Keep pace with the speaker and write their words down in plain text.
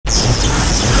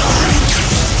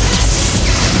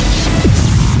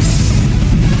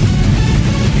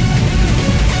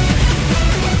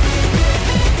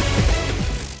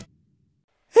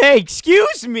Hey,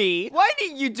 excuse me! Why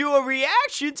didn't you do a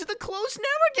reaction to the closed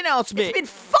network announcement? It's been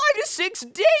 5 to 6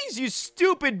 days, you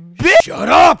stupid bitch! Shut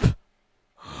up!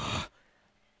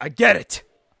 I get it.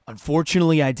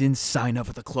 Unfortunately, I didn't sign up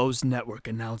for the closed network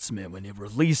announcement when it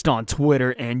released on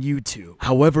Twitter and YouTube.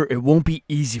 However, it won't be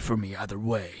easy for me either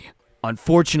way.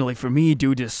 Unfortunately for me,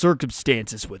 due to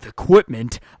circumstances with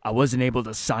equipment, I wasn't able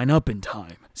to sign up in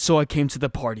time, so I came to the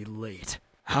party late.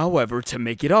 However, to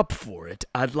make it up for it,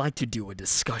 I'd like to do a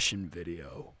discussion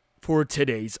video for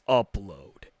today's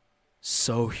upload.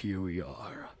 So here we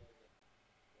are.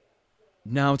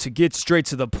 Now, to get straight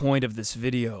to the point of this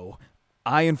video,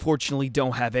 I unfortunately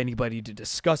don't have anybody to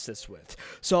discuss this with,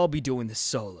 so I'll be doing this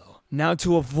solo. Now,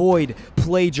 to avoid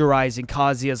plagiarizing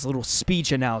Kazuya's little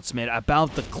speech announcement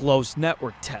about the closed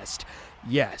network test,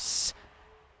 yes,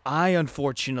 I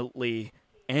unfortunately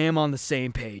am on the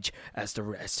same page as the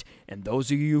rest, and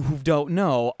those of you who don't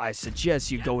know, I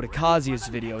suggest you go to Kazuya's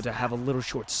video to have a little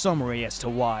short summary as to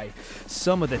why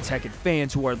some of the Tekken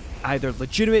fans who are either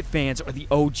legitimate fans or the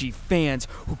OG fans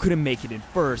who couldn't make it in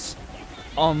first,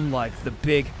 unlike the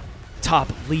big top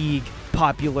league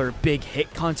popular big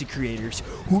hit content creators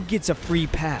who gets a free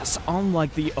pass,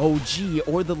 unlike the OG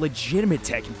or the legitimate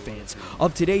Tekken fans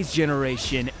of today's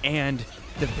generation and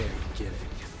the very beginning.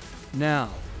 Now,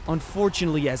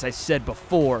 unfortunately, as I said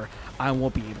before, I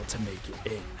won't be able to make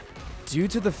it in due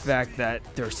to the fact that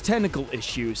there's technical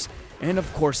issues, and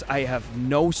of course I have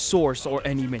no source or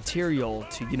any material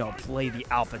to, play the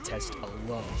alpha test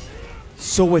alone.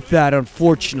 So with that,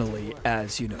 unfortunately,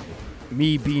 as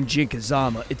me being Jin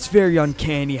Kazama, it's very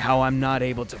uncanny how I'm not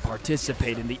able to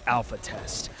participate in the alpha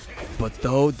test. But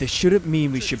though, this shouldn't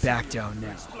mean we should back down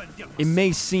now. It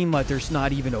may seem like there's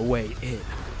not even a way in,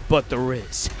 but there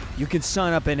is. You can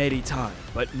sign up at any time,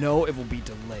 but no, it will be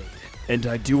delayed. And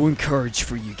I do encourage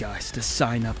for you guys to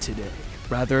sign up today,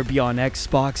 rather it be on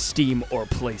Xbox, Steam, or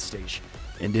PlayStation.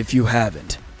 And if you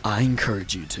haven't, I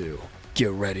encourage you to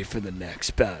get ready for the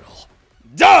next battle.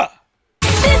 Duh!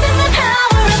 This is the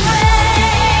power of